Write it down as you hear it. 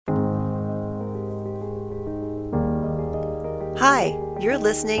Hi, you're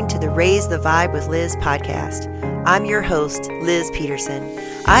listening to the Raise the Vibe with Liz podcast. I'm your host, Liz Peterson.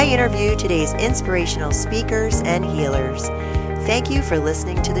 I interview today's inspirational speakers and healers. Thank you for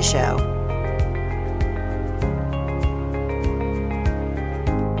listening to the show.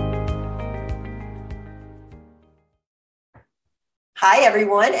 Hi,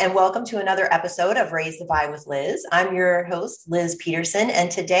 everyone, and welcome to another episode of Raise the Vibe with Liz. I'm your host, Liz Peterson,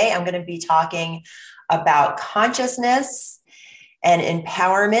 and today I'm going to be talking about consciousness and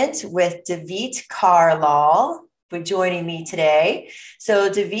empowerment with Daveet Kaur-Lal for joining me today. So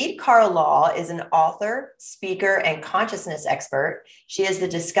Daveet Kaur-Lal is an author, speaker, and consciousness expert. She is the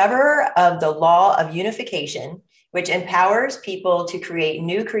discoverer of the law of unification, which empowers people to create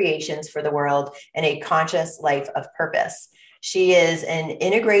new creations for the world and a conscious life of purpose. She is an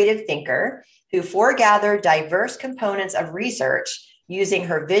integrative thinker who foregathered diverse components of research using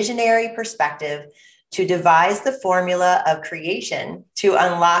her visionary perspective to devise the formula of creation to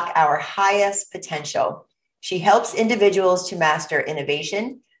unlock our highest potential. She helps individuals to master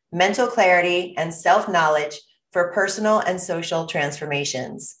innovation, mental clarity, and self-knowledge for personal and social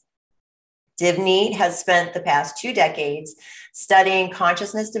transformations. Daveet has spent the past 2 decades studying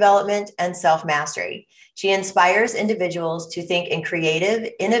consciousness development and self-mastery. She inspires individuals to think in creative,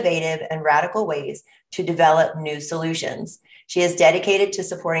 innovative, and radical ways to develop new solutions. She is dedicated to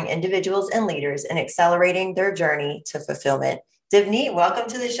supporting individuals and leaders in accelerating their journey to fulfillment. Daveet, welcome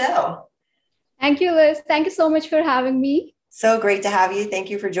to the show. Thank you, Liz. Thank you so much for having me. So great to have you. Thank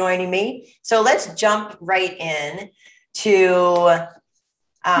you for joining me. So let's jump right in to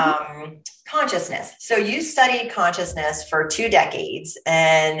consciousness. So you studied consciousness for 2 decades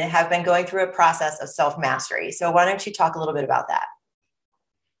and have been going through a process of self-mastery. So why don't you talk a little bit about that?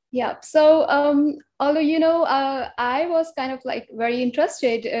 Yeah. So although, I was kind of like very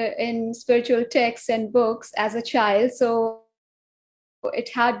interested in spiritual texts and books as a child. So it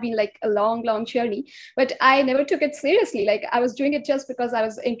had been like a long journey, but I never took it seriously. Like I was doing it just because I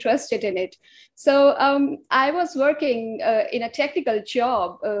was interested in it. So I was working in a technical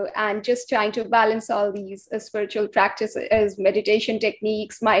job and just trying to balance all these spiritual practices, meditation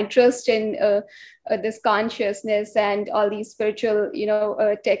techniques, my interest in this consciousness and all these spiritual,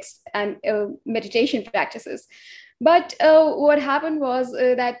 texts and meditation practices. But what happened was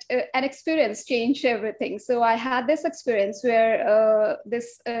that an experience changed everything. So I had this experience where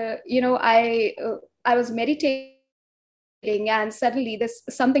I was meditating and suddenly this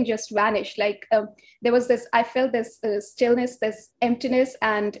something just vanished. Like there was this, I felt this stillness, this emptiness,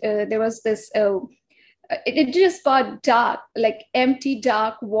 and there was this. It just got dark, like empty,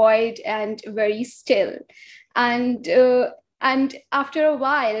 dark, void, and very still, and. And after a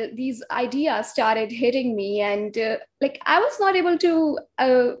while, these ideas started hitting me, and I was not able to,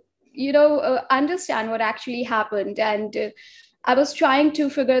 understand what actually happened. And I was trying to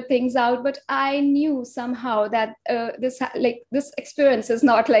figure things out, but I knew somehow that this experience is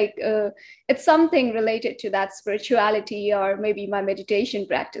not it's something related to that spirituality or maybe my meditation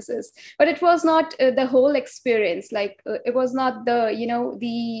practices. But it was not the whole experience. It was not where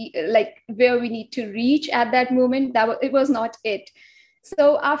we need to reach at that moment. It was not it.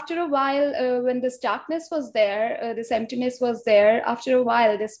 So after a while, when this darkness was there, this emptiness was there, after a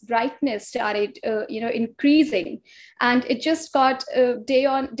while, this brightness started, increasing. And it just got day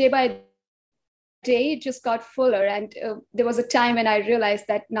by day, it just got fuller. And there was a time when I realized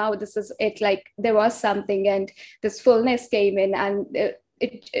that now this is it, like there was something, and this fullness came in, and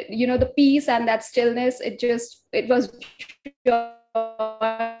the peace and that stillness, it was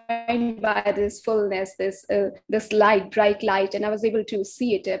by this fullness, this light, bright light, and I was able to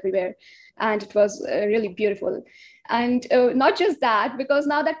see it everywhere, and it was really beautiful. And not just that, because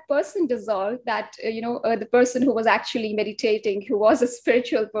now that person dissolved, that the person who was actually meditating, who was a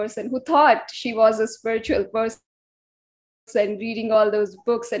spiritual person, who thought she was a spiritual person and reading all those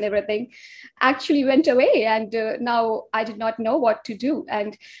books and everything, actually went away. And now I did not know what to do,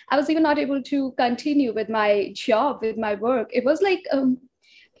 and I was even not able to continue with my job, with my work. It was like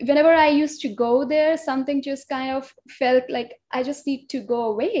whenever I used to go there, something just kind of felt like I just need to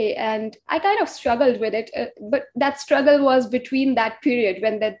go away. And I kind of struggled with it. But that struggle was between that period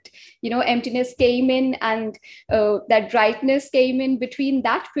when that, emptiness came in, and that brightness came in. Between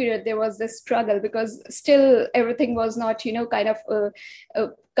that period, there was this struggle because still everything was not,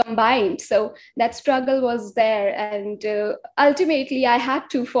 combined. So that struggle was there. And ultimately, I had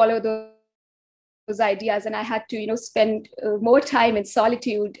to follow those ideas, and I had to spend more time in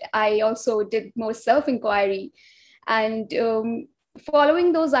solitude. I also did more self-inquiry, and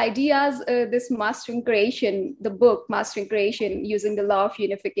following those ideas, this mastering creation, the book Mastering Creation using the law of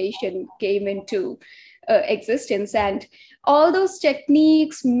unification came into existence. And all those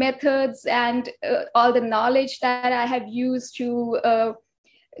techniques, methods, and all the knowledge that I have used to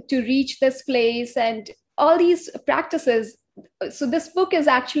reach this place, and all these practices. So this book is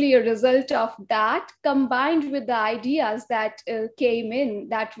actually a result of that, combined with the ideas that came in,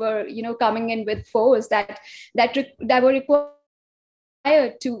 that were, coming in with force, that were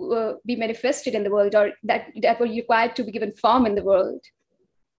required to be manifested in the world, or that were required to be given form in the world.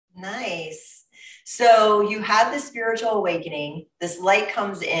 Nice. So you have this spiritual awakening, this light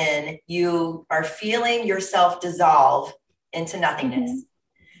comes in, you are feeling yourself dissolve into nothingness,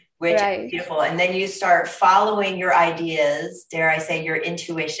 which is beautiful. And then you start following your ideas, dare I say, your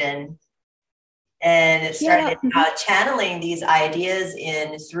intuition, and it started channeling these ideas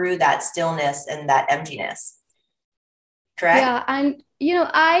in through that stillness and that emptiness. Correct? Yeah. And,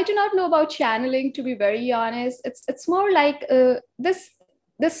 I do not know about channeling, to be very honest. It's more like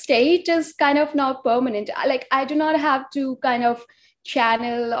the state is kind of now permanent. Like, I do not have to kind of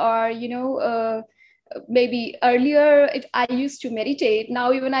channel, or, maybe earlier I used to meditate.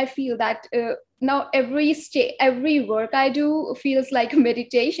 Now even I feel that now every work I do feels like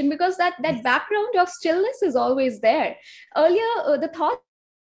meditation, because that background of stillness is always there. Earlier, the thoughts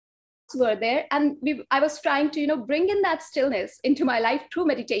were there, and I was trying to bring in that stillness into my life through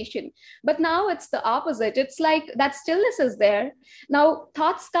meditation. But now it's the opposite. It's like that stillness is there. Now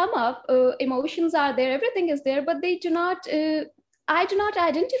thoughts come up, emotions are there, everything is there, but they do not I do not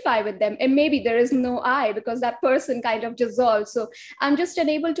identify with them. And maybe there is no I, because that person kind of dissolves. So I'm just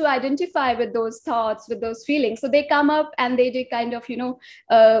unable to identify with those thoughts, with those feelings. So they come up and they kind of,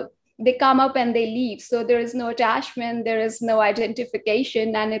 they come up and they leave. So there is no attachment, there is no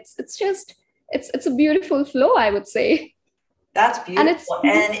identification. And it's a beautiful flow, I would say. That's beautiful.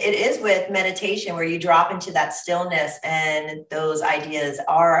 And it is with meditation where you drop into that stillness and those ideas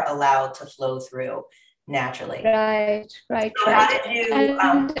are allowed to flow through naturally. Right. So how did you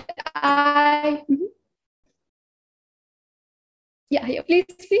yeah, please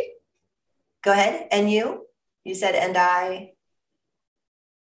speak. Go ahead. And you said, and I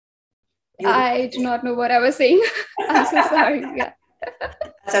do not know what I was saying. I'm so sorry. Yeah.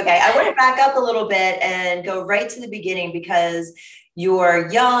 That's okay. I want to back up a little bit and go right to the beginning, because you're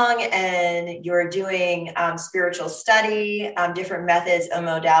young and you're doing spiritual study, different methods and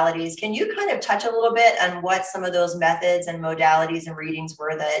modalities. Can you kind of touch a little bit on what some of those methods and modalities and readings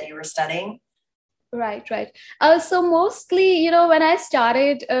were that you were studying? Right. So mostly, when I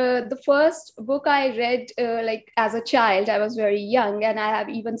started, the first book I read, like as a child, I was very young, and I have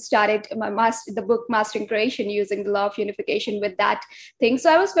even started the book Mastering Creation, using the law of unification with that thing.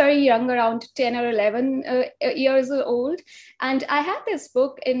 So I was very young, around 10 or 11 years old. And I had this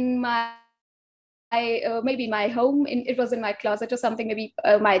book in maybe my home, it was in my closet or something. Maybe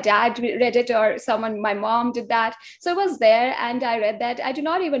my dad read it, or my mom did that. So it was there and I read that. I do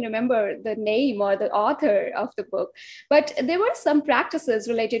not even remember the name or the author of the book, but there were some practices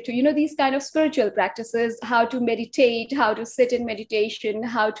related to, these kind of spiritual practices, how to meditate, how to sit in meditation,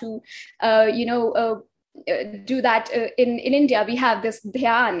 how to, do that. In India, we have this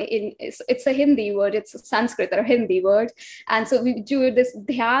dhyan. It's a Hindi word, it's a Sanskrit or Hindi word. And so we do this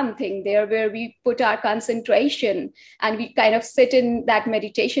dhyan thing there, where we put our concentration and we kind of sit in that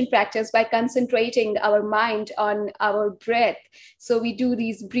meditation practice by concentrating our mind on our breath. So we do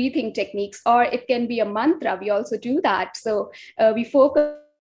these breathing techniques, or it can be a mantra. We also do that. So we focus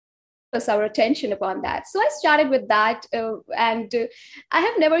our attention upon that. So I started with that, and I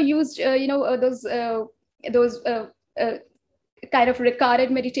have never used, those kind of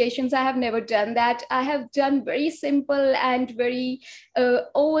recorded meditations. I have never done that. I have done very simple and very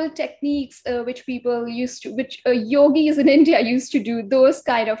old techniques, which yogis in India used to do, those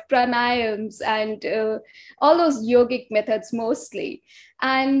kind of pranayams and all those yogic methods mostly.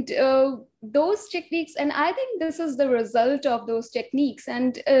 And those techniques, and I think this is the result of those techniques.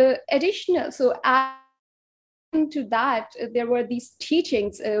 And additional, so to that, there were these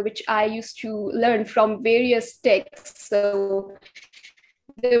teachings which I used to learn from various texts. So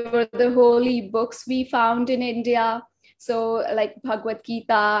there were the holy books we found in India, so like Bhagavad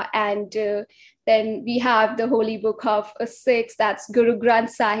Gita, and then we have the holy book of Sikhs, that's Guru Granth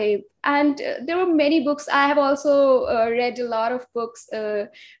Sahib. And there were many books. I have also read a lot of books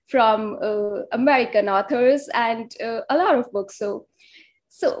from American authors, and a lot of books. So,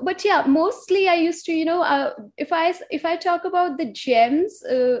 but yeah, mostly I used to, if I talk about the gems,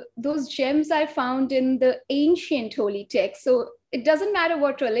 those gems I found in the ancient holy texts. So it doesn't matter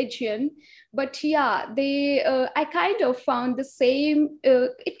what religion, but yeah, I kind of found the same.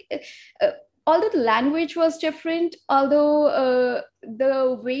 although the language was different, although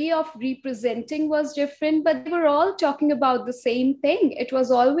the way of representing was different, but they were all talking about the same thing. It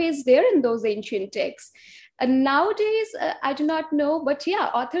was always there in those ancient texts. And nowadays, I do not know, but yeah,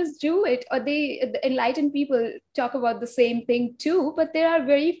 authors do it, or the enlightened people talk about the same thing too, but there are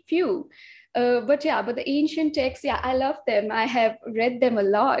very few. But yeah, but the ancient texts, yeah, I love them. I have read them a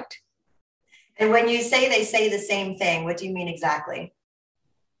lot. And when you say they say the same thing, what do you mean exactly?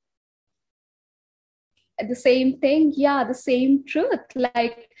 The same thing, yeah, the same truth.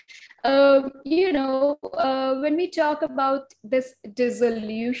 Like, when we talk about this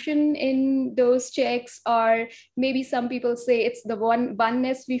dissolution in those checks, or maybe some people say it's the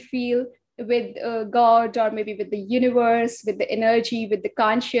oneness we feel with God, or maybe with the universe, with the energy, with the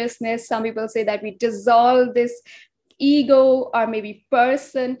consciousness. Some people say that we dissolve this ego or maybe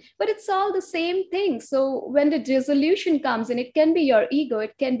person, but it's all the same thing. So when the dissolution comes in, it can be your ego,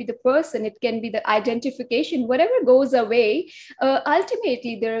 it can be the person, it can be the identification, whatever goes away,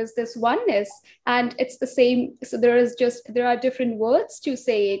 ultimately there is this oneness, and it's the same. So there are different words to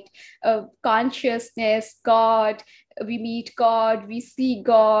say it. Consciousness, God, we meet God, we see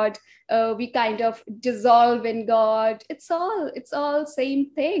God, we kind of dissolve in God. It's all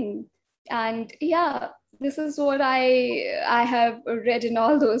same thing. And yeah, this is what I have read in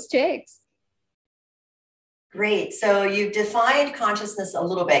all those texts. Great. So you've defined consciousness a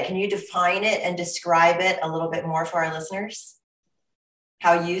little bit. Can you define it and describe it a little bit more for our listeners?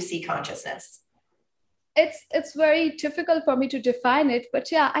 How you see consciousness? It's very difficult for me to define it,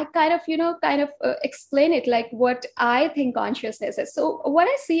 but yeah, I kind of explain it like what I think consciousness is. So what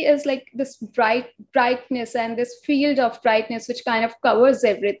I see is like this brightness and this field of brightness which kind of covers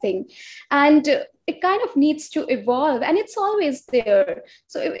everything, and it kind of needs to evolve, and it's always there.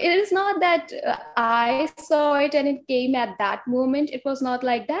 So it is not that I saw it and it came at that moment. It was not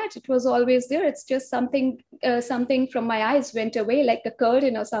like that. It was always there. It's just something from my eyes went away, like a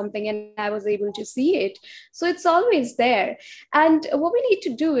curtain or something, and I was able to see it. So it's always there. And what we need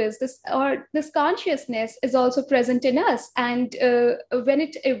to do is this consciousness is also present in us, and when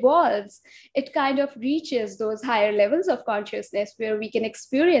it evolves, it kind of reaches those higher levels of consciousness where we can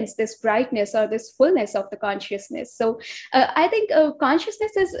experience this brightness or this fullness of the consciousness. So I think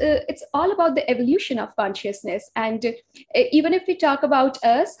consciousness is it's all about the evolution of consciousness. And even if we talk about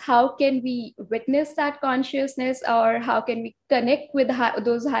us, how can we witness that consciousness, or how can we connect with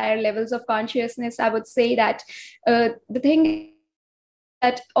those higher levels of consciousness? I would say that the thing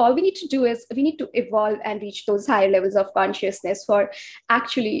that all we need to do is we need to evolve and reach those higher levels of consciousness for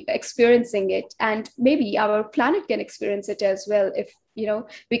actually experiencing it. And maybe our planet can experience it as well, if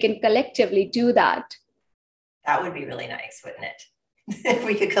we can collectively do that. That would be really nice, wouldn't it? If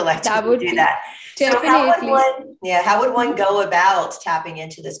we could That collectively would do be that. So definitely. how would one go about tapping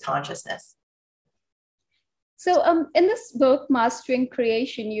into this consciousness? So, in this book, Mastering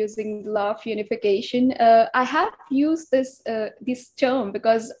Creation Using the Law of Unification, I have used this term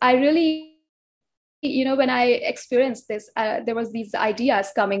because I really, when I experienced this, there was these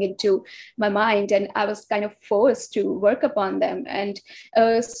ideas coming into my mind, and I was kind of forced to work upon them. And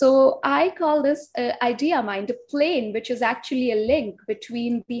so I call this idea mind a plane, which is actually a link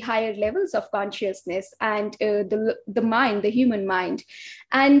between the higher levels of consciousness and the mind, the human mind.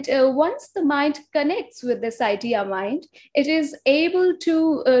 And once the mind connects with this idea mind, it is able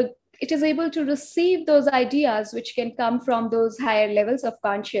to receive those ideas which can come from those higher levels of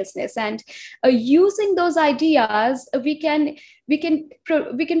consciousness. And using those ideas, we can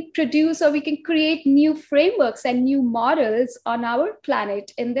produce, or we can create new frameworks and new models on our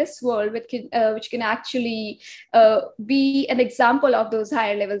planet in this world, which can actually be an example of those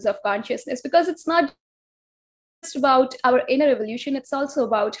higher levels of consciousness. Because it's not just about our inner evolution, it's also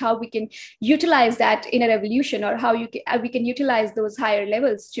about how we can utilize that inner evolution, or how we can utilize those higher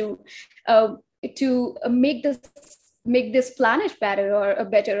levels uh, to make this planet better,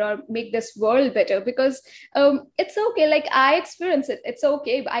 or make this world better. Because it's okay, like I experience it, it's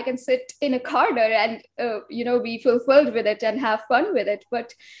okay, I can sit in a corner and be fulfilled with it and have fun with it.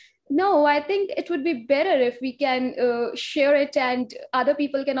 But no, I think it would be better if we can share it, and other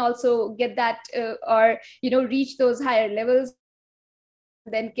people can also get that, or reach those higher levels,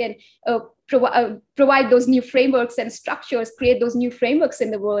 then can provide those new frameworks and structures, create those new frameworks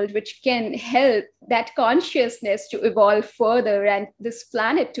in the world, which can help that consciousness to evolve further and this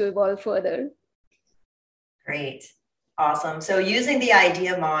planet to evolve further. Great. Awesome. So using the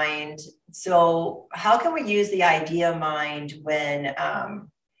idea mind. So how can we use the idea mind when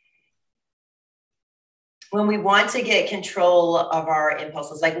we want to get control of our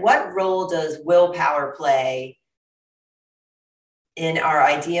impulses? Like, what role does willpower play in our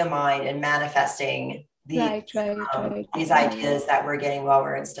idea mind and manifesting these ideas that we're getting while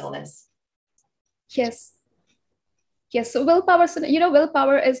we're in stillness. Yes. Yes. So willpower,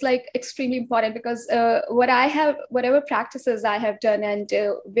 willpower is like extremely important, because whatever practices I have done, and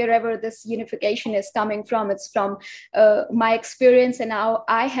wherever this unification is coming from, it's from my experience and how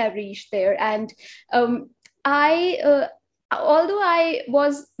I have reached there. And although I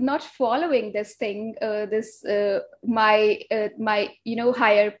was not following this thing, my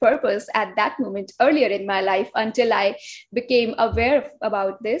higher purpose at that moment earlier in my life, until I became aware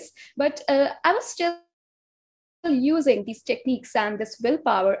about this, but I was still using these techniques and this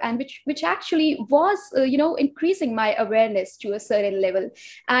willpower, and which actually was increasing my awareness to a certain level.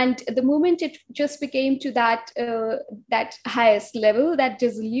 And the moment it just became to that highest level, that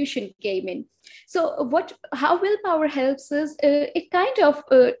dissolution came in. So how willpower helps us, it kind of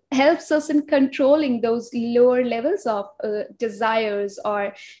helps us in controlling those lower levels of desires,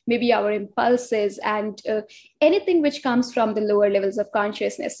 or maybe our impulses, and anything which comes from the lower levels of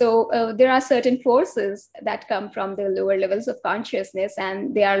consciousness. So there are certain forces that come from the lower levels of consciousness,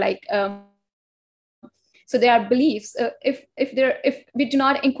 and they are like so there are beliefs. If we do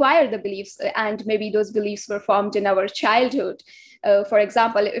not inquire the beliefs, and maybe those beliefs were formed in our childhood. For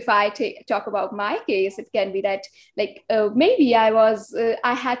example, if I talk about my case, it can be that maybe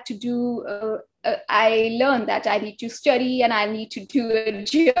I had to do. I learned that I need to study and I need to do a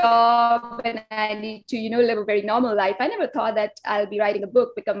job and I need to, live a very normal life. I never thought that I'll be writing a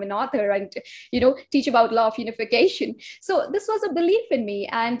book, become an author, and, teach about law of unification. So this was a belief in me.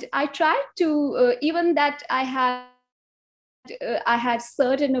 And I tried to, even that I had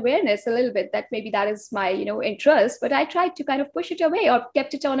certain awareness a little bit that maybe that is my interest, but I tried to kind of push it away, or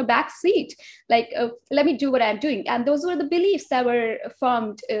kept it on a back seat, let me do what I'm doing. And those were the beliefs that were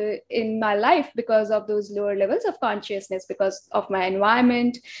formed in my life because of those lower levels of consciousness, because of my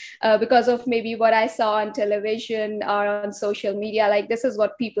environment, because of maybe what I saw on television or on social media, like this is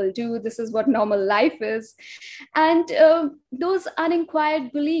what people do, this is what normal life is. And those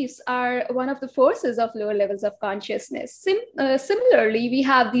uninquired beliefs are one of the forces of lower levels of consciousness. Similarly, we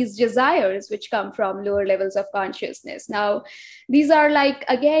have these desires which come from lower levels of consciousness. Now, these are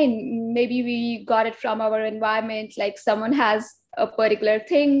again, maybe we got it from our environment, like someone has a particular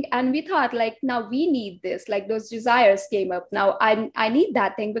thing and we thought now we need this, those desires came up. Now I need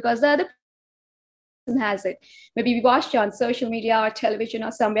that thing because the other person has it. Maybe we watched it on social media or television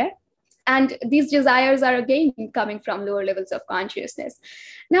or somewhere. And these desires are again coming from lower levels of consciousness.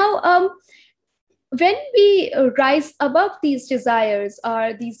 Now, when we rise above these desires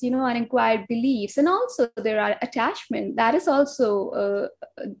or these, uninquired beliefs, and also there are attachment, that is also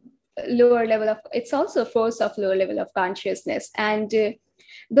lower level of, it's also a force of lower level of consciousness. And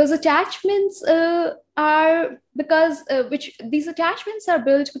those attachments are because, these attachments are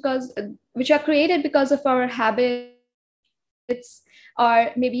built because, which are created because of our habits,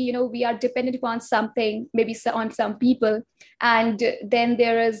 or maybe, we are dependent upon something, maybe on some people. And then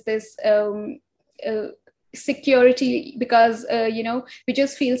there is this security because, we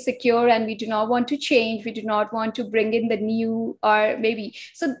just feel secure and we do not want to change. We do not want to bring in the new, or maybe,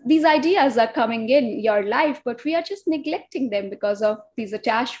 so these ideas are coming in your life, but we are just neglecting them because of these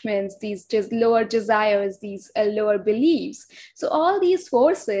attachments, these just lower desires, these lower beliefs. So all these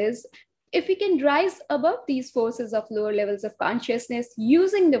forces, if we can rise above these forces of lower levels of consciousness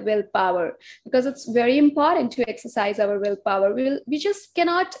using the willpower, because it's very important to exercise our willpower. We just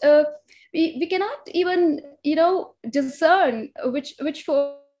cannot, we cannot even, discern which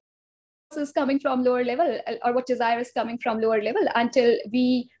force is coming from lower level, or what desire is coming from lower level, until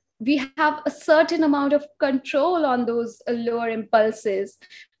we have a certain amount of control on those lower impulses,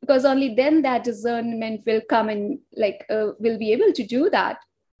 because only then that discernment will come in, we'll be able to do that.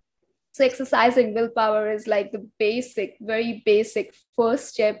 So exercising willpower is the very basic first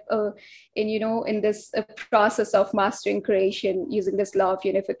step in this process of mastering creation using this law of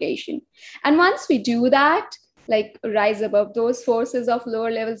unification. And once we do that, rise above those forces of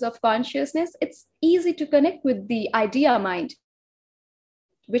lower levels of consciousness, it's easy to connect with the idea mind,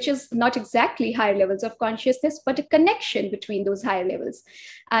 which is not exactly higher levels of consciousness, but a connection between those higher levels.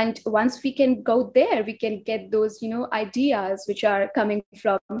 And once we can go there, we can get those, ideas which are coming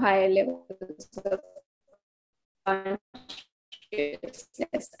from higher levels of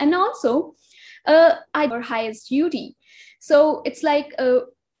consciousness. And also, our highest duty. So it's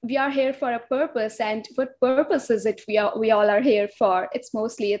we are here for a purpose, and what purpose is it we all are here for? It's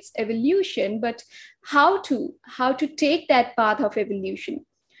evolution, but how to take that path of evolution?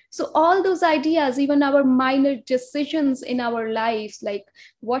 So all those ideas, even our minor decisions in our lives, like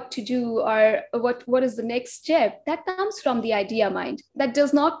what to do or what is the next step, that comes from the idea mind. That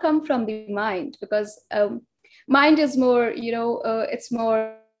does not come from the mind, because mind is more, it's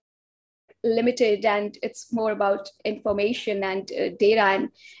more limited, and it's more about information and data, and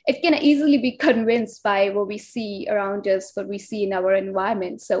it can easily be convinced by what we see around us, what we see in our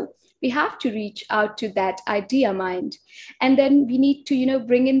environment. So we have to reach out to that idea mind, and then we need to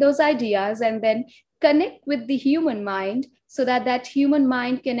bring in those ideas and then connect with the human mind, so that that human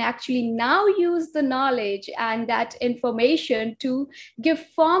mind can actually now use the knowledge and that information to give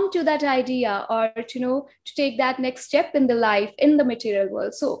form to that idea, or to take that next step in the life in the material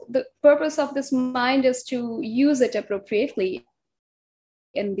world. So the purpose of this mind is to use it appropriately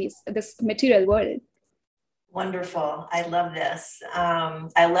in this material world. Wonderful. I love this.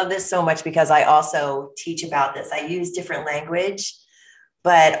 I love this so much because I also teach about this. I use different language,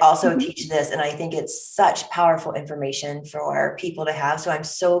 but also teach this. And I think it's such powerful information for people to have. So I'm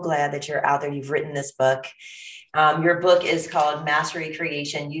so glad that you're out there. You've written this book. Your book is called Mastery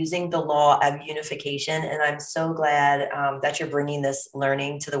Creation, Using the Law of Unification. And I'm so glad that you're bringing this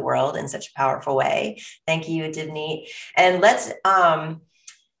learning to the world in such a powerful way. Thank you, Divneet. And let's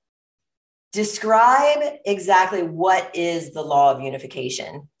describe exactly what is the law of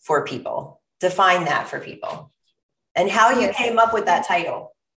unification for people. Define that for people and how you came up with that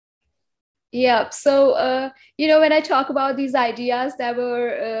title. Yeah. So, when I talk about these ideas that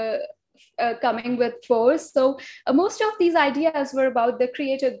were coming with force, so most of these ideas were about the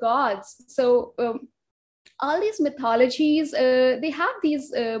creator gods. So all these mythologies, they have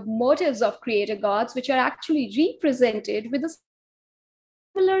these motives of creator gods, which are actually represented with a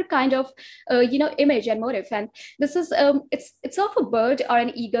similar kind of image and motive. And this is it's of a bird or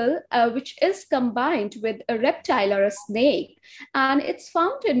an eagle, which is combined with a reptile or a snake, and it's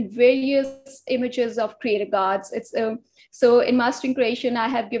found in various images of creator gods. It's so in Mastering Creation, I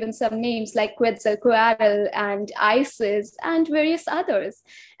have given some names like Quetzalcoatl and Isis and various others.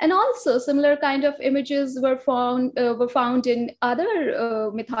 And also similar kind of images were found in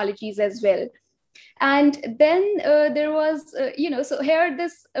other mythologies as well. And then there was, so here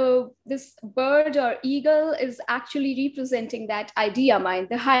this bird or eagle is actually representing that idea mind,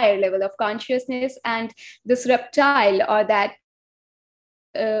 the higher level of consciousness, and this reptile or that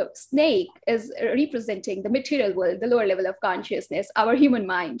snake is representing the material world, the lower level of consciousness, our human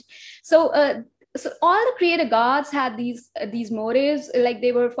mind. So so all the creator gods had these motives, like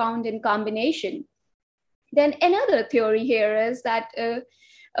they were found in combination. Then another theory here is that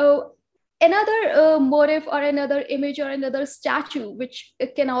another motif or another image or another statue, which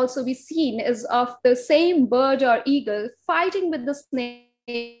it can also be seen, is of the same bird or eagle fighting with the snake,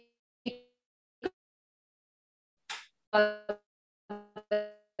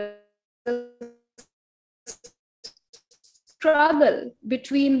 struggle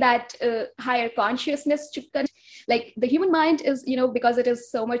between that higher consciousness to like the human mind is, because it is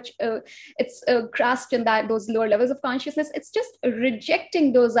so much it's grasped in that those lower levels of consciousness, it's just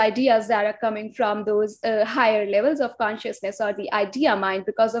rejecting those ideas that are coming from those higher levels of consciousness or the idea mind,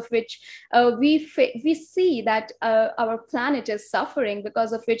 because of which we see that our planet is suffering,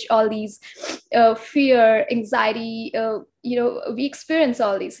 because of which all these fear, anxiety, we experience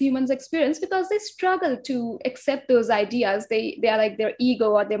all these, humans experience, because they struggle to accept those ideas. They are like their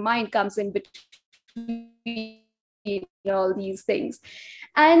ego or their mind comes in between all these things.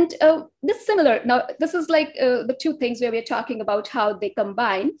 And this similar, now this is like the two things where we're talking about how they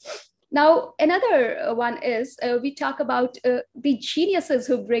combine. Now another one is we talk about the geniuses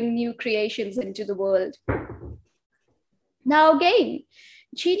who bring new creations into the world. Now again,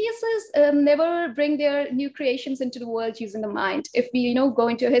 geniuses never bring their new creations into the world using the mind. If we go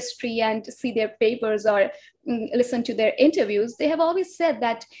into history and see their papers or listen to their interviews, they have always said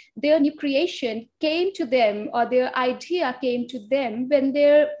that their new creation came to them, or their idea came to them when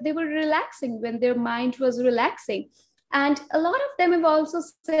they were relaxing, when their mind was relaxing. And a lot of them have also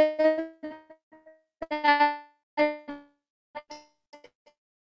said that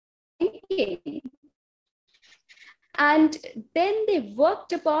and then they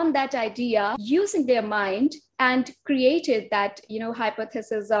worked upon that idea using their mind and created that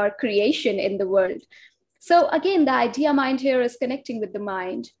hypothesis or creation in the world. So again, the idea mind here is connecting with the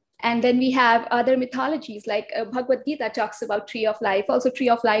mind. And then we have other mythologies, like Bhagavad Gita talks about tree of life. Also, tree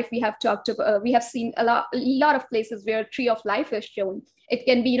of life, we have talked about, we have seen a lot of places where tree of life is shown. It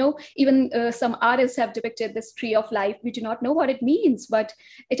can be, even some artists have depicted this tree of life. We do not know what it means, but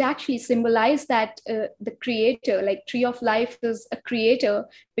it actually symbolizes that the creator, like tree of life is a creator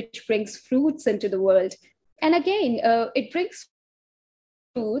which brings fruits into the world. And again, it brings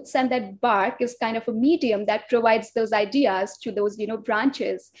roots, and that bark is kind of a medium that provides those ideas to those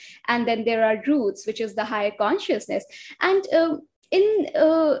branches. And then there are roots, which is the higher consciousness. And in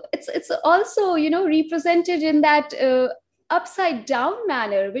it's also represented in that upside down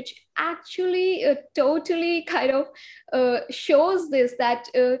manner, which actually totally kind of shows this, that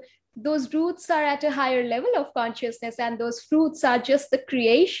those roots are at a higher level of consciousness, and those fruits are just the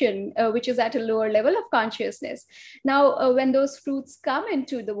creation, which is at a lower level of consciousness. Now, when those fruits come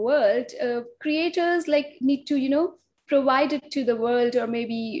into the world, creators like need to, provide it to the world, or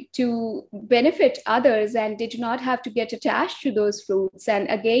maybe to benefit others, and they do not have to get attached to those fruits, and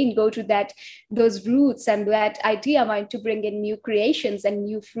again go to those roots and that idea mind to bring in new creations and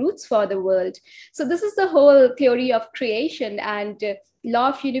new fruits for the world. So this is the whole theory of creation. And law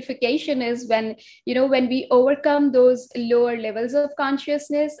of unification is when when we overcome those lower levels of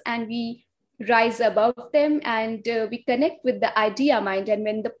consciousness and we rise above them, and we connect with the idea mind. And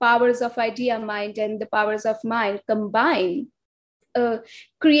when the powers of idea mind and the powers of mind combine,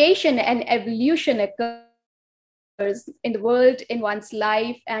 creation and evolution occurs in the world, in one's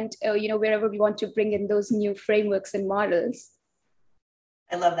life, and wherever we want to bring in those new frameworks and models.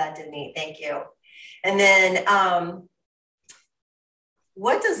 I love that, Divneet. Thank you. And then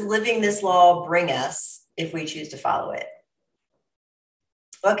what does living this law bring us if we choose to follow it?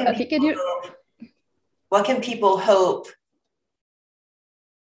 What can people hope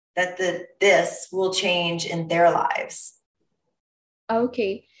that this will change in their lives?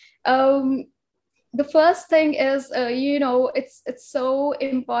 Okay. The first thing is, it's so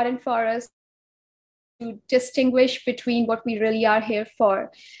important for us to distinguish between what we really are here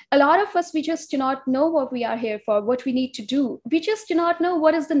for. A lot of us, we just do not know what we are here for, what we need to do. We just do not know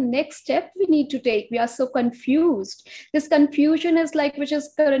what is the next step we need to take. We are so confused. This confusion is which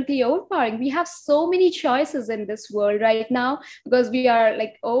is currently overpowering. We have so many choices in this world right now because we are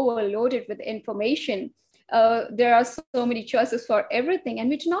overloaded with information. There are so many choices for everything, and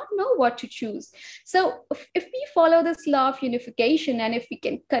we do not know what to choose. So if we follow this law of unification, and if we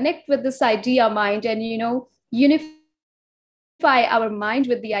can connect with this idea mind and unify our mind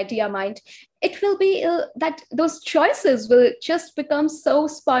with the idea mind, it will be that those choices will just become so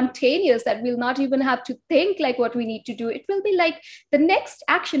spontaneous that we'll not even have to think what we need to do. It will be the next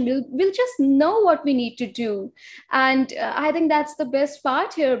action. We'll just know what we need to do. And I think that's the best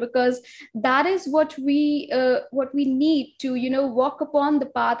part here, because that is what we need to walk upon the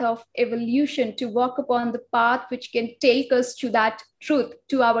path of evolution, to walk upon the path which can take us to that truth,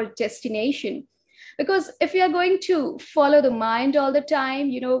 to our destination. Because if we are going to follow the mind all the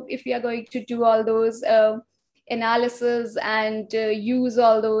time, if we are going to do all those analysis and use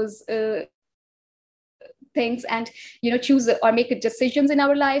all those things and choose or make decisions in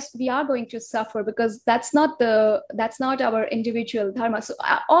our lives, we are going to suffer, because that's not our individual dharma. So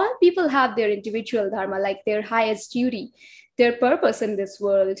all people have their individual dharma, their highest duty, their purpose in this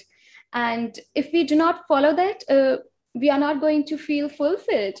world. And if we do not follow that, we are not going to feel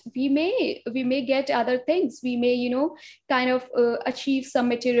fulfilled. We may get other things. We may, kind of achieve some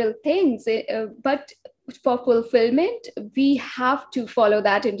material things. But for fulfillment, we have to follow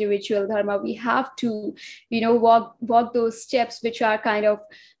that individual dharma. We have to, walk those steps which are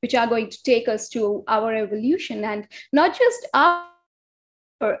going to take us to our evolution, and not just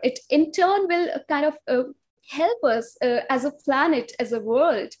it in turn will kind of help us as a planet, as a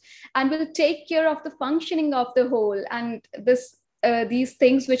world, and will take care of the functioning of the whole. And these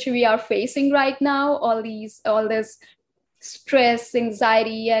things which we are facing right now, all this stress,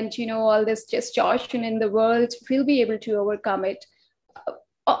 anxiety, and all this distortion in the world, we'll be able to overcome it.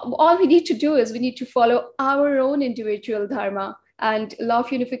 All we need to do is we need to follow our own individual dharma. And law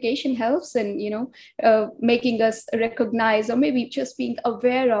of unification helps in making us recognize, or maybe just being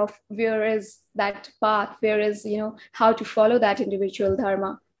aware of where is that path, where is how to follow that individual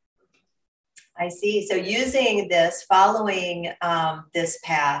dharma. I see. So using this, following this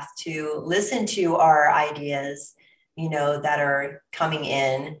path to listen to our ideas, that are coming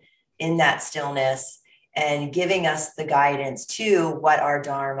in that stillness, and giving us the guidance to what our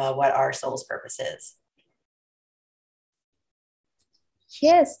dharma, what our soul's purpose is.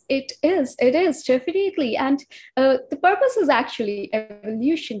 Yes, it is. It is definitely. And the purpose is actually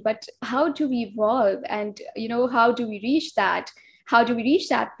evolution, but how do we evolve? And, how do we reach that? How do we reach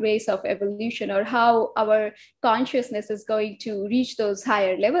that place of evolution, or how our consciousness is going to reach those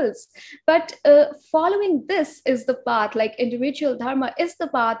higher levels? But following this is the path, individual dharma is the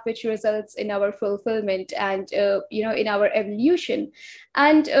path which results in our fulfillment and, in our evolution.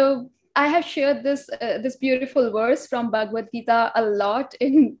 And I have shared this beautiful verse from Bhagavad Gita a lot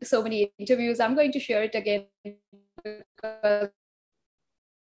in so many interviews. I'm going to share it again because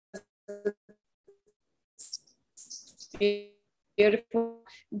beautiful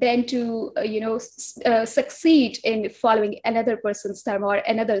than to succeed in following another person's dharma or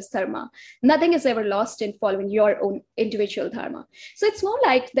another's dharma. Nothing is ever lost in following your own individual dharma. So it's more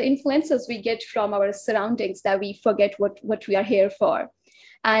like the influences we get from our surroundings that we forget what we are here for.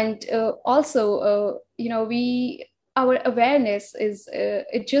 And also we our awareness is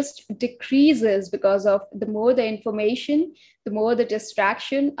it just decreases because of the more the information, the more the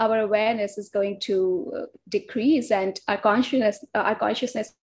distraction, our awareness is going to decrease, and our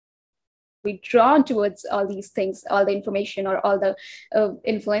consciousness be drawn towards all these things, all the information or all the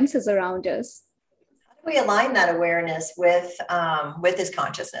influences around us. How do we align that awareness with this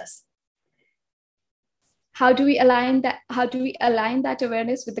consciousness? How do we align that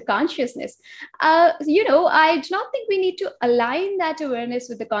awareness with the consciousness? I do not think we need to align that awareness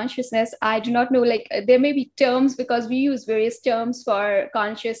with the consciousness. I do not know, like there may be terms, because we use various terms for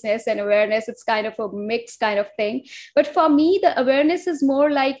consciousness and awareness. It's kind of a mixed kind of thing. But for me, the awareness is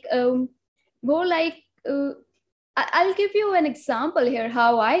more like I'll give you an example here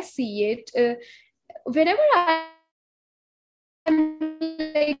how I see it. Whenever I'm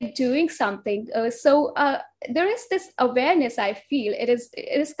like doing something, there is this awareness. I feel it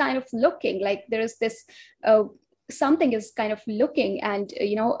is kind of looking like there is this something is kind of looking, and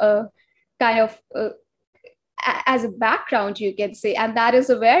kind of as a background, you can say, and that is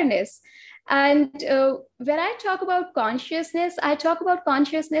awareness. And when I talk about consciousness, I talk about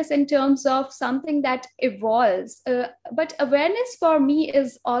consciousness in terms of something that evolves. But awareness for me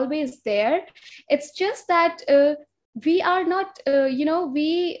is always there. It's just that we are not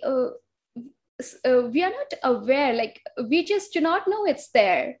we are not aware, like we just do not know it's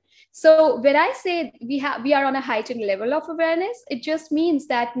there. So when I say we are on a heightened level of awareness, it just means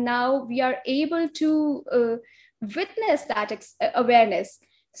that now we are able to witness that awareness.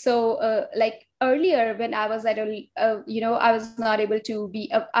 So like earlier when I was at I was not able to be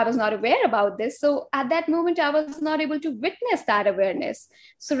I was not aware about this, so at that moment I was not able to witness that awareness.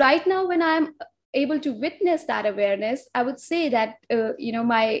 So right now when I'm able to witness that awareness, I would say that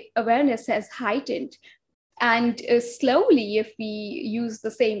my awareness has heightened. And slowly, if we use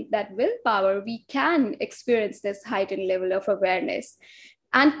that willpower, we can experience this heightened level of awareness.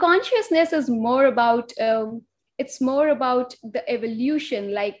 And consciousness is more about it's more about the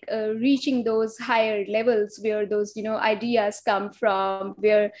evolution, like reaching those higher levels where those ideas come from,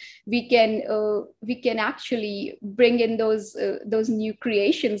 where we can actually bring in those new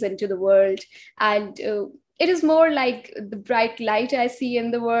creations into the world. And it is more like the bright light I see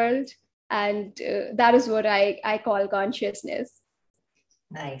in the world, and that is what I call consciousness.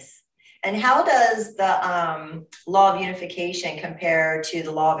 Nice. And how does the law of unification compare to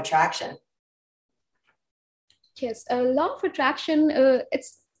the law of attraction? Yes, law of attraction,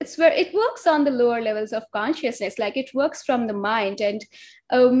 it's where it works on the lower levels of consciousness, like it works from the mind. And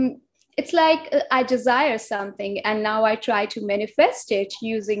it's like I desire something, and now I try to manifest it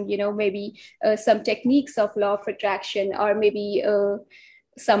using maybe some techniques of law of attraction, or maybe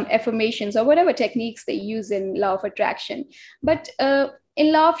some affirmations, or whatever techniques they use in law of attraction. But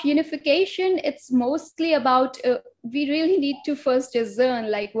in law of unification, it's mostly about we really need to first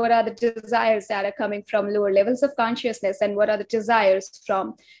discern, like what are the desires that are coming from lower levels of consciousness, and what are the desires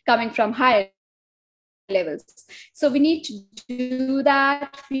coming from higher levels. So we need to do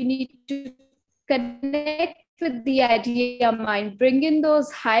that. We need to connect with the idea mind, bring in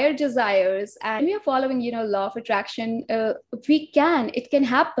those higher desires. And we are following law of attraction, it can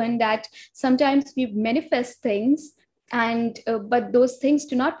happen that sometimes we manifest things, and but those things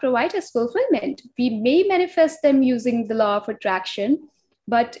do not provide us fulfillment. We may manifest them using the law of attraction,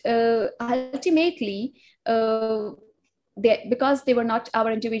 but ultimately because they were not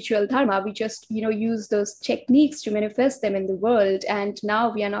our individual dharma, we just use those techniques to manifest them in the world, and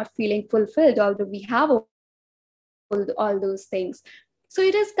now we are not feeling fulfilled, although we have all those things. So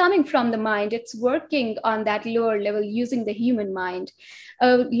it is coming from the mind. It's working on that lower level using the human mind.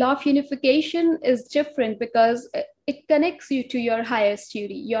 Law of unification is different because it connects you to your highest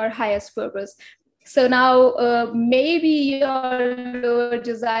duty, your highest purpose. So now maybe your lower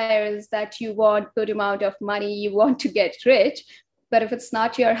desire is that you want good amount of money, you want to get rich. But if it's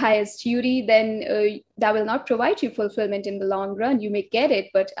not your highest duty, then that will not provide you fulfillment in the long run. You may get it,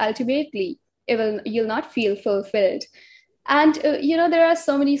 but ultimately you'll not feel fulfilled. And there are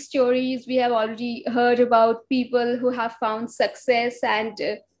so many stories we have already heard about people who have found success, and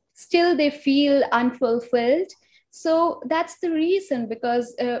still they feel unfulfilled. So that's the reason,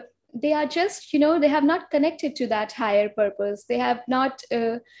 because they are just they have not connected to that higher purpose. They have not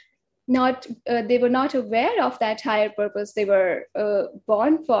not they were not aware of that higher purpose they were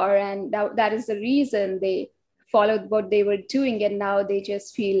born for, and that is the reason they followed what they were doing, and now they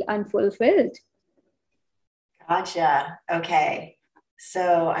just feel unfulfilled. Gotcha. Okay.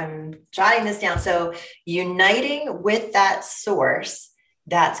 So I'm jotting this down. So uniting with that source,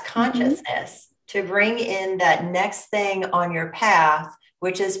 that's consciousness, to bring in that next thing on your path,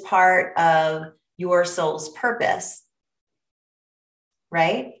 which is part of your soul's purpose,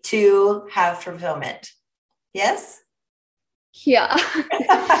 right? To have fulfillment. Yes? Yeah,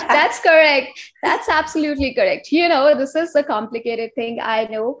 that's correct. That's absolutely correct. This is a complicated thing, I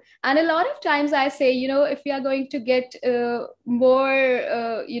know. And a lot of times I say, if we are going to get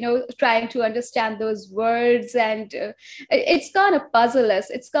more, trying to understand those words, and it's going to puzzle us.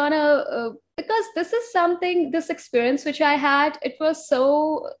 It's going to, because this is something, this experience which I had, it was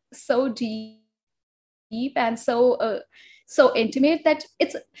so deep and so intimate that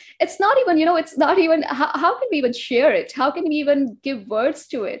it's not even, it's not even, how can we even share it? How can we even give words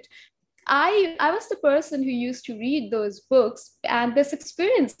to it? I was the person who used to read those books, and this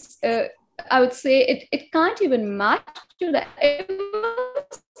experience, I would say it can't even match to that. It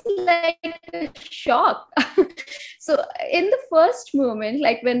was like a shock. So in the first moment,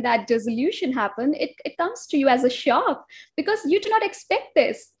 like when that dissolution happened, it comes to you as a shock, because you do not expect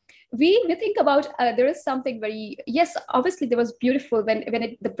this. We think about, there is something very, yes, obviously there was beautiful when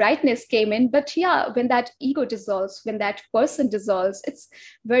the brightness came in, but yeah, when that ego dissolves, when that person dissolves, it's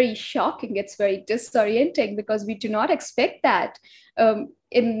very shocking, it's very disorienting, because we do not expect that.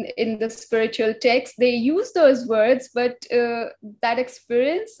 In the spiritual text they use those words, but that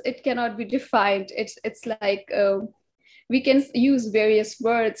experience, it cannot be defined. It's like, we can use various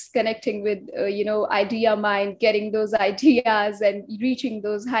words connecting with idea mind, getting those ideas and reaching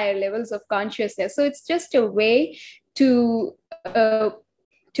those higher levels of consciousness. So it's just a way to uh,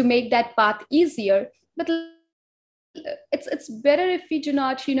 to make that path easier. But it's better if we do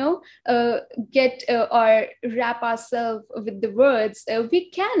not get or wrap ourselves with the words. We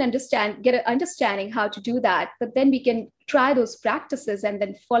can get an understanding how to do that, but then we can try those practices and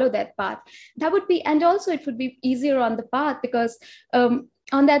then follow that path. That would be, and also it would be easier on the path, because on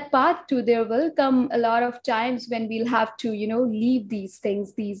that path too, there will come a lot of times when we'll have to leave these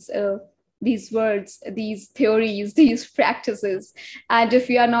things, these words, these theories, these practices. And if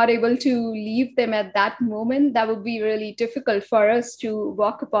we are not able to leave them at that moment, that would be really difficult for us to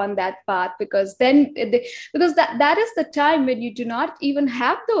walk upon that path, because because that is the time when you do not even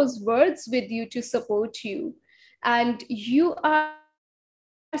have those words with you to support you, and you are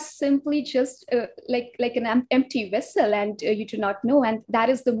simply just like an empty vessel, and you do not know, and that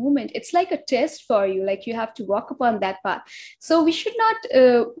is the moment. It's like a test for you, like you have to walk upon that path. So we should not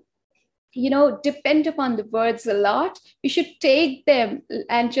depend upon the words a lot. We should take them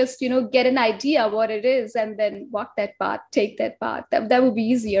and just get an idea what it is, and then walk that path, take that path. That would be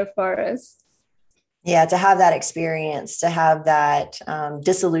easier for us. Yeah, to have that experience, to have that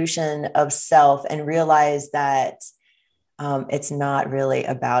dissolution of self, and realize that it's not really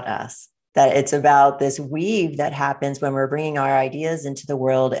about us, that it's about this weave that happens when we're bringing our ideas into the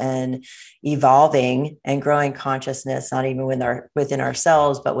world and evolving and growing consciousness, not even within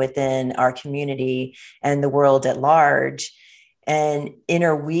ourselves, but within our community and the world at large, and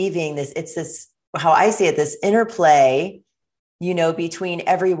interweaving this. It's this, how I see it, this interplay, between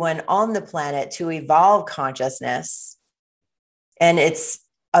everyone on the planet to evolve consciousness. And it's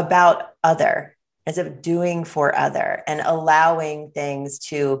about other. As of doing for other and allowing things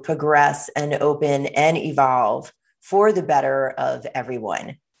to progress and open and evolve for the better of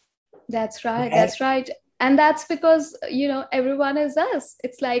everyone. That's right. Okay. That's right. And that's because, everyone is us.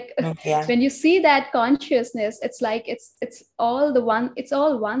 It's like, when you see that consciousness, it's like, it's all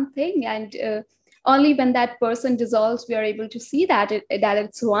one thing. And only when that person dissolves, we are able to see that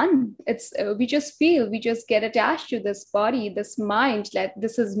it's one. It's we just get attached to this body, this mind, that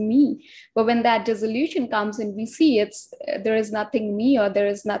this is me. But when that dissolution comes in, we see there is nothing me, or there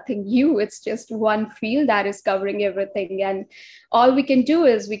is nothing you. It's just one field that is covering everything, and all we can do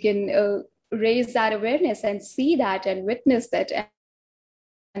is we can raise that awareness and see that and witness that.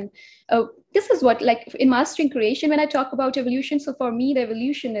 And this is what, like in Mastering Creation, when I talk about evolution, so for me the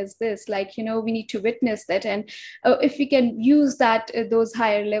evolution is this, like we need to witness that. And if we can use that those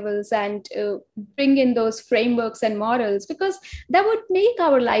higher levels, and bring in those frameworks and models, because that would make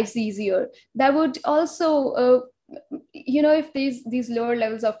our lives easier. That would also if these lower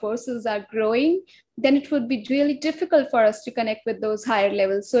levels of forces are growing, then it would be really difficult for us to connect with those higher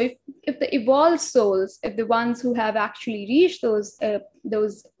levels. So if the evolved souls, if the ones who have actually reached those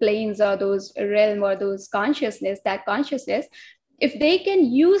planes, or those realm, or those consciousness, if they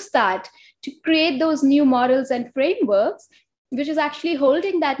can use that to create those new models and frameworks, which is actually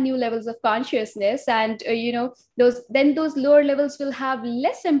holding that new levels of consciousness, and those lower levels will have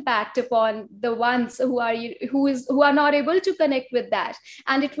less impact upon the ones who are not able to connect with that,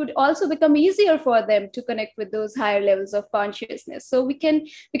 and it would also become easier for them to connect with those higher levels of consciousness. So we can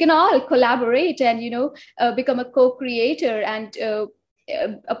all collaborate and become a co-creator and a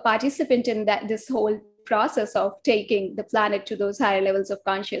participant in this whole process of taking the planet to those higher levels of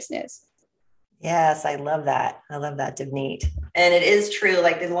consciousness. Yes, I love that. I love that, Devneet. And it is true,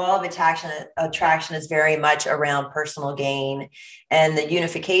 like the law of attraction is very much around personal gain. And the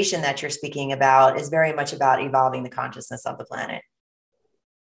unification that you're speaking about is very much about evolving the consciousness of the planet.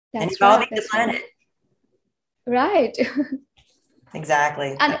 That's and evolving right, the planet. Right.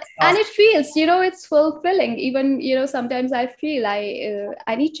 Exactly. And awesome. and it feels, it's fulfilling. Even, sometimes I feel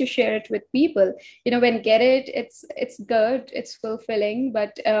I need to share it with people. When get it, it's good, it's fulfilling,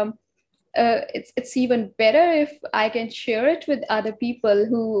 but it's even better if I can share it with other people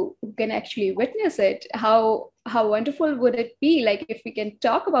who can actually witness it. How wonderful would it be? Like if we can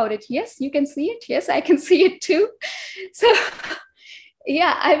talk about it. Yes, you can see it. Yes, I can see it too. So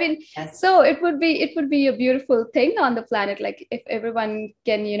yeah, I mean, yes. So it would be a beautiful thing on the planet. Like if everyone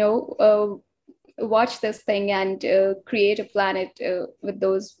can, watch this thing and create a planet with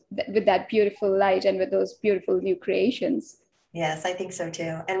that beautiful light and with those beautiful new creations. Yes, I think so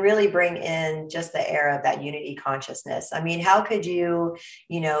too. And really bring in just the era of that unity consciousness. I mean, how could you,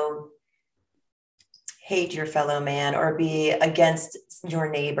 hate your fellow man or be against your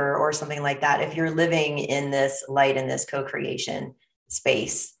neighbor or something like that if you're living in this light, in this co-creation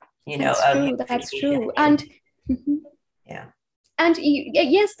space, That's true. And yeah. And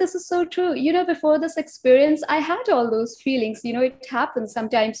yes, this is so true. Before this experience, I had all those feelings. It happens.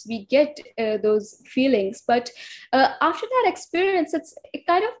 Sometimes we get those feelings. But after that experience, it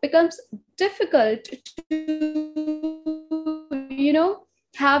kind of becomes difficult to,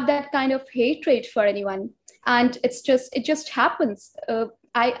 have that kind of hatred for anyone. And it just happens.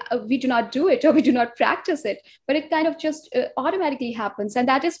 We do not do it or we do not practice it, but it kind of just automatically happens. And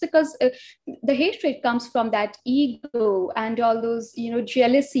that is because the hatred comes from that ego, and all those,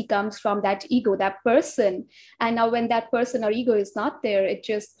 jealousy comes from that ego, that person. And now when that person or ego is not there,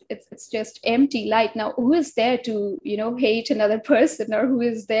 it's just empty light. Now, who is there to, hate another person, or who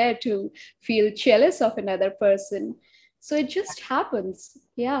is there to feel jealous of another person? So it just happens.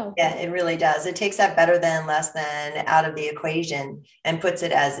 Yeah. Yeah, it really does. It takes that better than, less than out of the equation and puts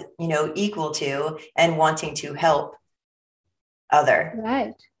it as, equal to and wanting to help other.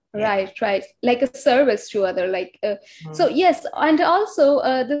 Right. Yeah. Right. Like a service to other, like, so yes. And also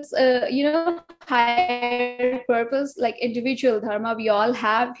this, higher purpose, like individual dharma we all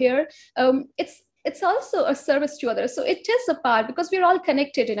have here. It's also a service to others. So it is a part, because we're all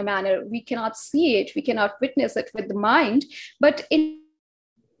connected in a manner. We cannot see it, we cannot witness it with the mind, but in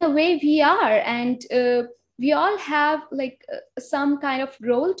a way we are. And we all have like some kind of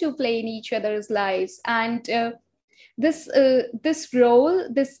role to play in each other's lives. And this role,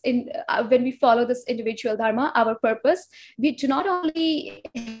 when we follow this individual dharma, our purpose, we do not only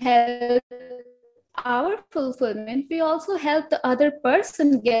help our fulfillment, we also help the other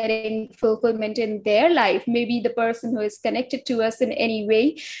person getting fulfillment in their life, maybe the person who is connected to us in any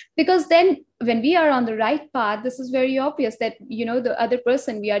way. Because then when we are on the right path, this is very obvious that the other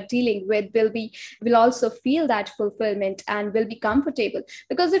person we are dealing with will also feel that fulfillment and will be comfortable.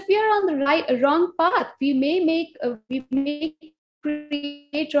 Because if we are on the wrong path, we may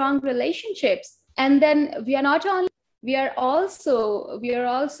create wrong relationships, and then we are also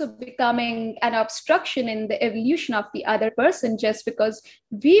becoming an obstruction in the evolution of the other person, just because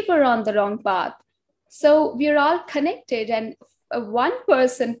we were on the wrong path. So we are all connected, and one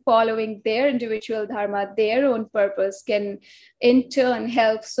person following their individual dharma, their own purpose, can in turn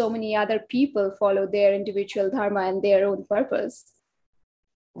help so many other people follow their individual dharma and their own purpose.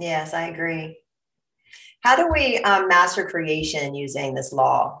 Yes, I agree. How do we master creation using this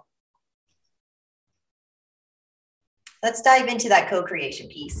law? Let's dive into that co-creation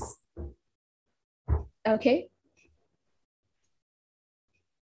piece. Okay.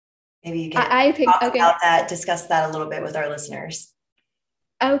 Maybe you can talk about that, discuss that a little bit with our listeners.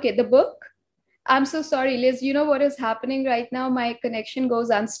 Okay, the book. I'm so sorry, Liz. You know what is happening right now? My connection goes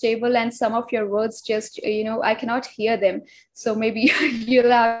unstable, and some of your words just, I cannot hear them. So maybe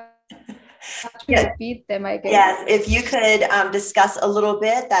you'll have to repeat them, I guess. Yes, if you could discuss a little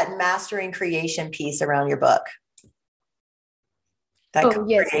bit that mastering creation piece around your book.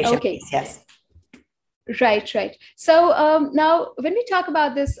 Yes. Okay. Piece, yes. Right, right. So now, when we talk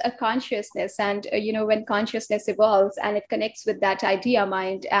about this consciousness, and when consciousness evolves and it connects with that idea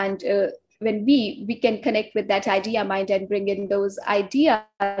mind, and when we can connect with that idea mind and bring in those ideas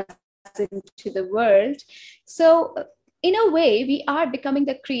into the world, so in a way, we are becoming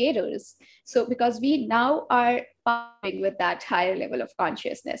the creators. So because we now are partnering with that higher level of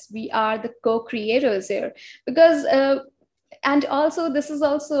consciousness, we are the co-creators here. Because and also, this is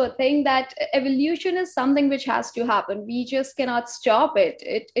also a thing that evolution is something which has to happen. We just cannot stop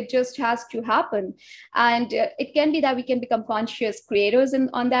it just has to happen. And it can be that we can become conscious creators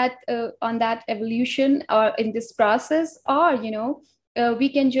on that evolution or in this process, or we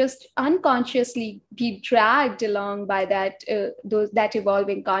can just unconsciously be dragged along by that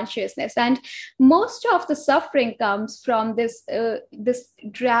evolving consciousness. And most of the suffering comes from this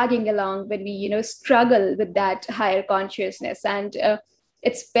dragging along when we struggle with that higher consciousness. And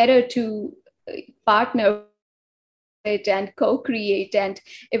it's better to partner it and co-create and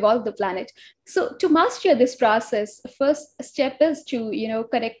evolve the planet. So to master this process, first step is to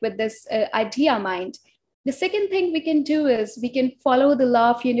connect with this idea mind. The second thing we can do is we can follow the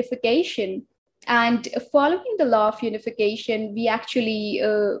law of unification. And following the law of unification, we actually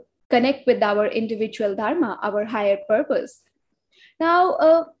connect with our individual dharma, our higher purpose.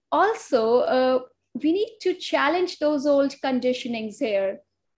 Now, also, we need to challenge those old conditionings here,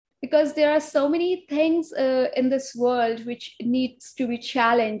 because there are so many things in this world which needs to be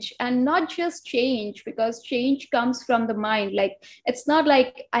challenged, and not just change, because change comes from the mind. Like, it's not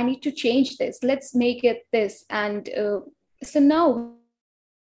like I need to change this, let's make it this. And so no,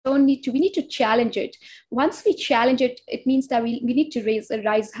 don't need to we need to challenge it. Once we challenge it, it means that we need to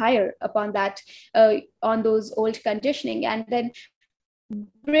rise higher upon that, on those old conditioning, and then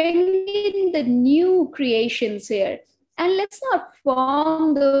bring in the new creations here. And let's not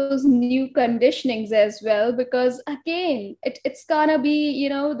form those new conditionings as well, because again, it's gonna be,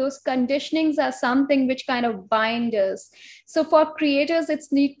 those conditionings are something which kind of bind us. So for creators,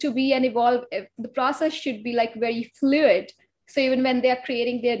 it's need to be an evolve. The process should be like very fluid. So even when they are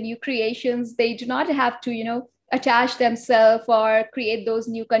creating their new creations, they do not have to, attach themselves or create those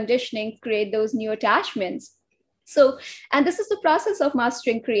new conditioning, create those new attachments. So, and this is the process of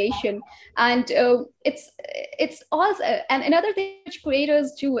mastering creation. And it's also, and another thing which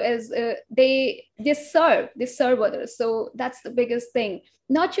creators do is they serve others. So that's the biggest thing.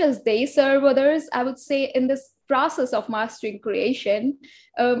 Not just they serve others, I would say, in this process of mastering creation,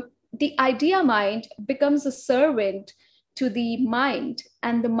 the idea mind becomes a servant to the mind,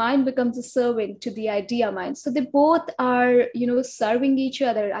 and the mind becomes a servant to the idea mind. So they both are, serving each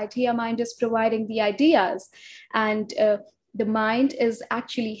other. Idea mind is providing the ideas, and the mind is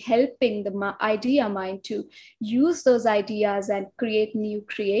actually helping the idea mind to use those ideas and create new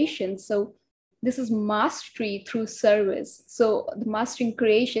creations. So this is mastery through service. So the mastering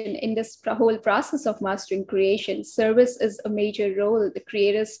creation, in this whole process of mastering creation, service is a major role the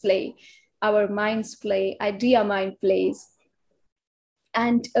creators play, our minds play, idea mind plays.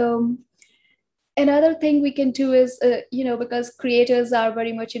 And another thing we can do is, because creators are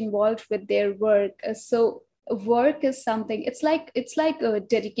very much involved with their work, so work is something, it's like a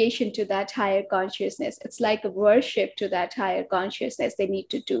dedication to that higher consciousness. It's like a worship to that higher consciousness they need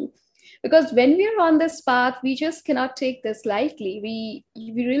to do. Because when we're on this path, we just cannot take this lightly.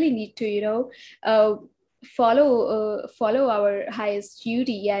 We really need to, follow our highest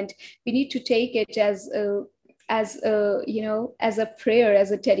duty, and we need to take it as a prayer, as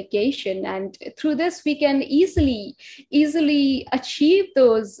a dedication. And through this, we can easily achieve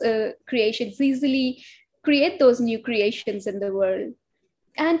those creations, easily create those new creations in the world.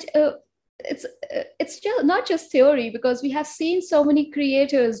 And it's just not just theory, because we have seen so many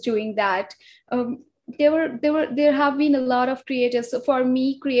creators doing that. There have been a lot of creators. So for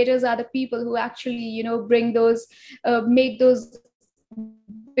me, creators are the people who actually bring those, make those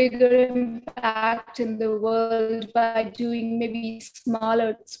bigger impact in the world by doing maybe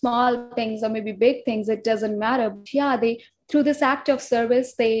small things, or maybe big things. It doesn't matter. But yeah, they, through this act of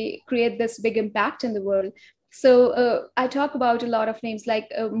service, they create this big impact in the world. So I talk about a lot of names, like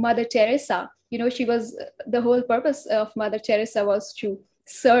Mother Teresa. She was, the whole purpose of Mother Teresa was to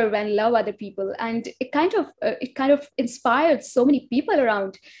serve and love other people, and it kind of inspired so many people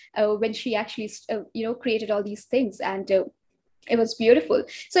around when she actually created all these things. And it was beautiful.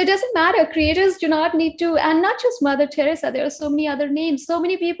 So it doesn't matter. Creators do not need to, and not just Mother Teresa. There are so many other names, so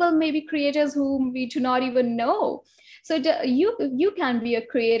many people, maybe creators whom we do not even know. So you can be a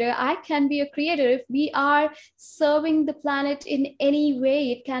creator, I can be a creator. If we are serving the planet in any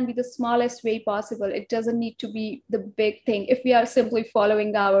way, it can be the smallest way possible. It doesn't need to be the big thing. If we are simply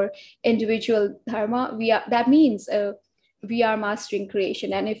following our individual dharma, that means we are mastering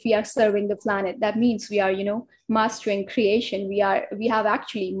creation. And if we are serving the planet, that means we are, mastering creation. We have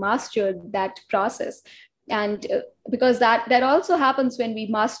actually mastered that process. And because that also happens when we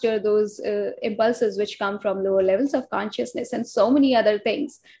master those impulses which come from lower levels of consciousness and so many other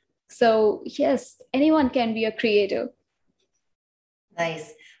things. So yes, anyone can be a creator.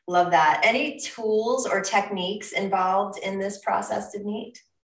 Nice. Love that. Any tools or techniques involved in this process, Devneet?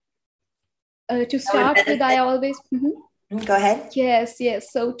 To start with, I always... Go ahead. Yes.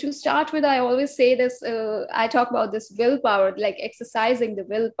 So to start with, I always say this, I talk about this willpower, like exercising the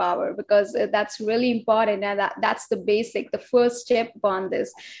willpower, because that's really important. And that's the basic, the first step on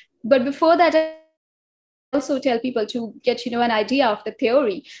this. But before that, I also tell people to get, an idea of the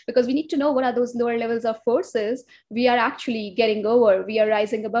theory, because we need to know what are those lower levels of forces we are actually getting over. We are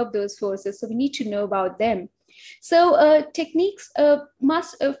rising above those forces. So we need to know about them. So techniques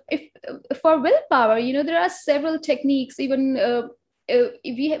if for willpower, there are several techniques. Even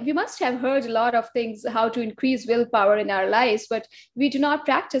we must have heard a lot of things how to increase willpower in our lives, but we do not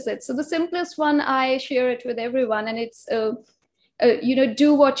practice it. So the simplest one, I share it with everyone, and it's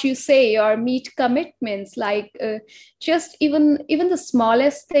do what you say or meet commitments. Like just even the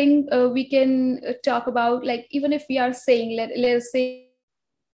smallest thing we can talk about. Like even if we are saying, let's say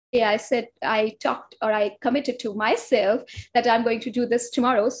I said, I talked or I committed to myself that I'm going to do this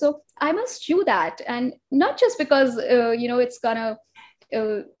tomorrow. So I must do that. And not just because, it's going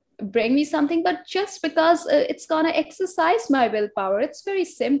to bring me something, but just because it's going to exercise my willpower. It's very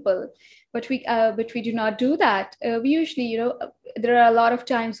simple, but we do not do that. We usually, there are a lot of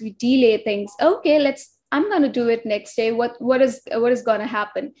times we delay things. Okay, I'm going to do it next day. What is going to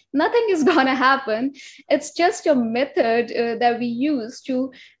happen? Nothing is going to happen. It's just a method that we use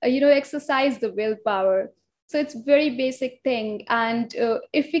to, exercise the willpower. So it's very basic thing. And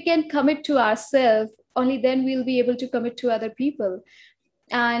if we can commit to ourselves, only then we'll be able to commit to other people.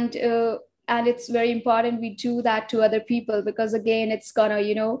 And it's very important we do that to other people, because again, it's gonna,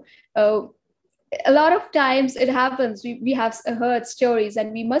 a lot of times it happens, we have heard stories,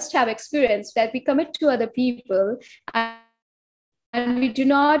 and we must have experienced that we commit to other people and we do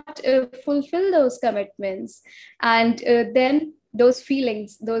not fulfill those commitments. And then those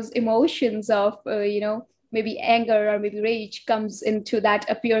feelings, those emotions of, maybe anger or maybe rage appears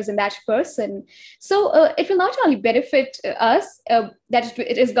in that person. So it will not only benefit us, that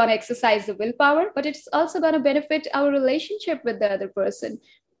it is going to exercise the willpower, but it's also going to benefit our relationship with the other person.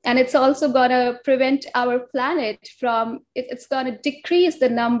 And it's also going to prevent our planet from, it's going to decrease the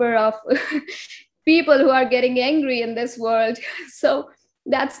number of people who are getting angry in this world. So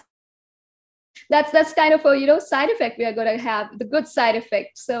that's kind of a, side effect we are going to have, the good side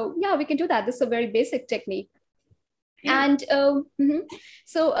effect. So yeah, we can do that. This is a very basic technique. Yeah. And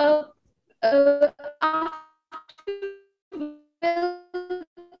so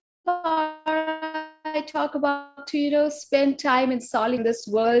I talk about to spend time in solitude in this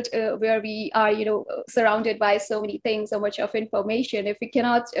world where we are surrounded by so many things, so much of information. If we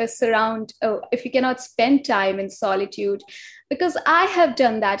cannot if we cannot spend time in solitude, because I have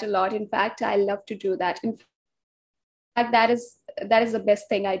done that a lot. In fact, I love to do that. In fact, that is the best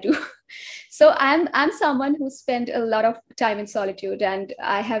thing I do. So I'm someone who spent a lot of time in solitude, and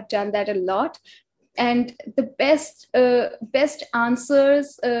I have done that a lot. And the best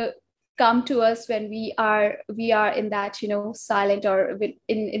answers come to us when we are in that silent, or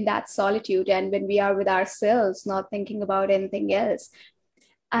in that solitude, and when we are with ourselves, not thinking about anything else.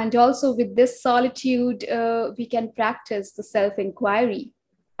 And also with this solitude, we can practice the self-inquiry,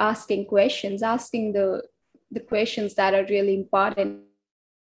 asking questions, asking the questions that are really important,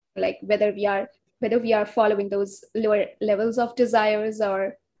 like whether we are following those lower levels of desires,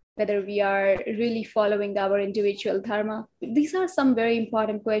 or whether we are really following our individual dharma. These are some very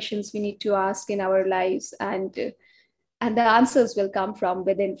important questions we need to ask in our lives, and the answers will come from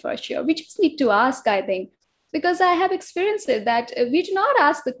within for sure. We just need to ask, I think, because I have experienced it that we do not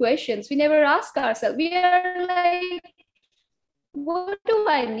ask the questions. We never ask ourselves. We are like, what do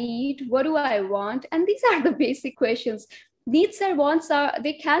I need? What do I want? And these are the basic questions. Needs or wants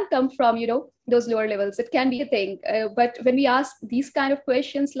they can come from those lower levels. It can be a thing, but when we ask these kind of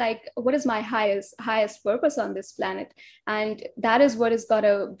questions, like what is my highest purpose on this planet, and that is what is going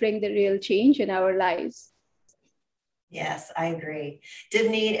to bring the real change in our lives. Yes, I agree.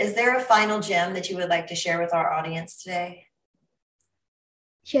 Devneet, is there a final gem that you would like to share with our audience today?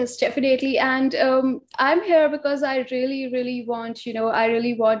 Yes, definitely. And I'm here because I really, really want, I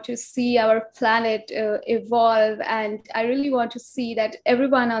really want to see our planet evolve. And I really want to see that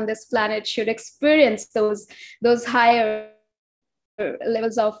everyone on this planet should experience those higher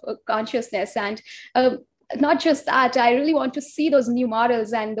levels of consciousness. And not just that, I really want to see those new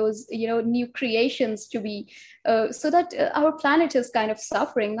models and those, new creations to be so that our planet is kind of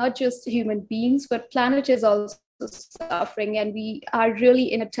suffering, not just human beings, but planet is also suffering, and we are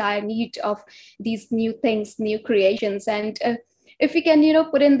really in a dire need of these new things, new creations. And if we can,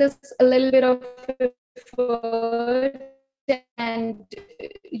 put in this a little bit of effort and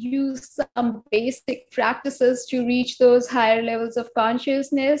use some basic practices to reach those higher levels of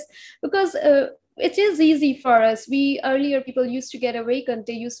consciousness, because it is easy for us. Earlier people used to get awakened,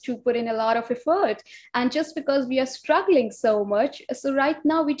 they used to put in a lot of effort, and just because we are struggling so much, so right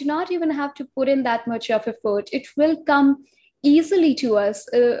now we do not even have to put in that much of effort. It will come easily to us.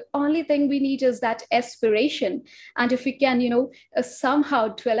 Only thing we need is that aspiration, and if we can, somehow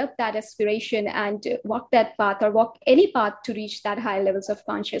develop that aspiration and walk that path, or walk any path to reach that high levels of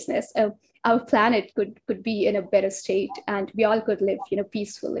consciousness, our planet could be in a better state, and we all could live,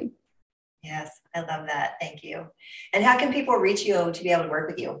 peacefully. Yes, I love that. Thank you. And how can people reach you to be able to work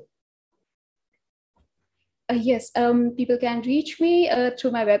with you? Yes, people can reach me through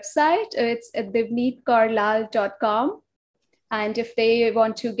my website. It's at divneetkaurlal.com. And if they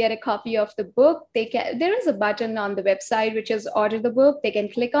want to get a copy of the book, there is a button on the website which is order the book. They can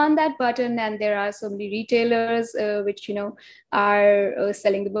click on that button, and there are so many retailers which are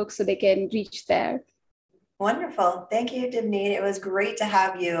selling the book, so they can reach there. Wonderful. Thank you, Divneet. It was great to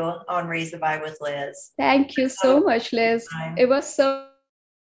have you on Raise the Vibe with Liz. Thank you so much, Liz. It was so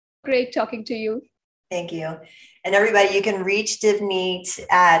great talking to you. Thank you. And everybody, you can reach Divneet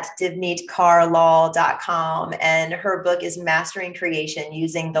at divneetkaurlal.com. And her book is Mastering Creation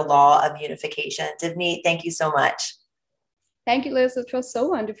Using the Law of Unification. Divneet, thank you so much. Thank you, Liz. It was so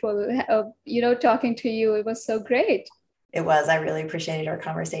wonderful, talking to you. It was so great. It was. I really appreciated our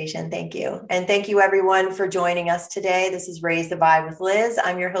conversation. Thank you. And thank you, everyone, for joining us today. This is Raise the Vibe with Liz.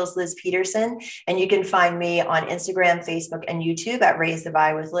 I'm your host, Liz Peterson, and you can find me on Instagram, Facebook, and YouTube at Raise the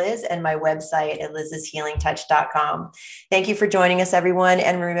Vibe with Liz, and my website at lizshealingtouch.com. Thank you for joining us, everyone.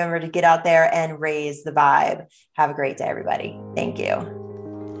 And remember to get out there and raise the vibe. Have a great day, everybody. Thank you.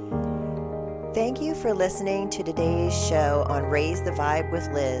 Thank you for listening to today's show on Raise the Vibe with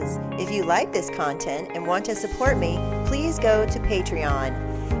Liz. If you like this content and want to support me, please go to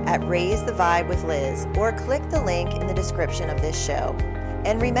Patreon at Raise the Vibe with Liz, or click the link in the description of this show.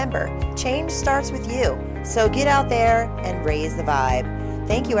 And remember, change starts with you. So get out there and raise the vibe.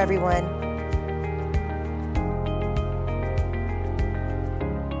 Thank you, everyone.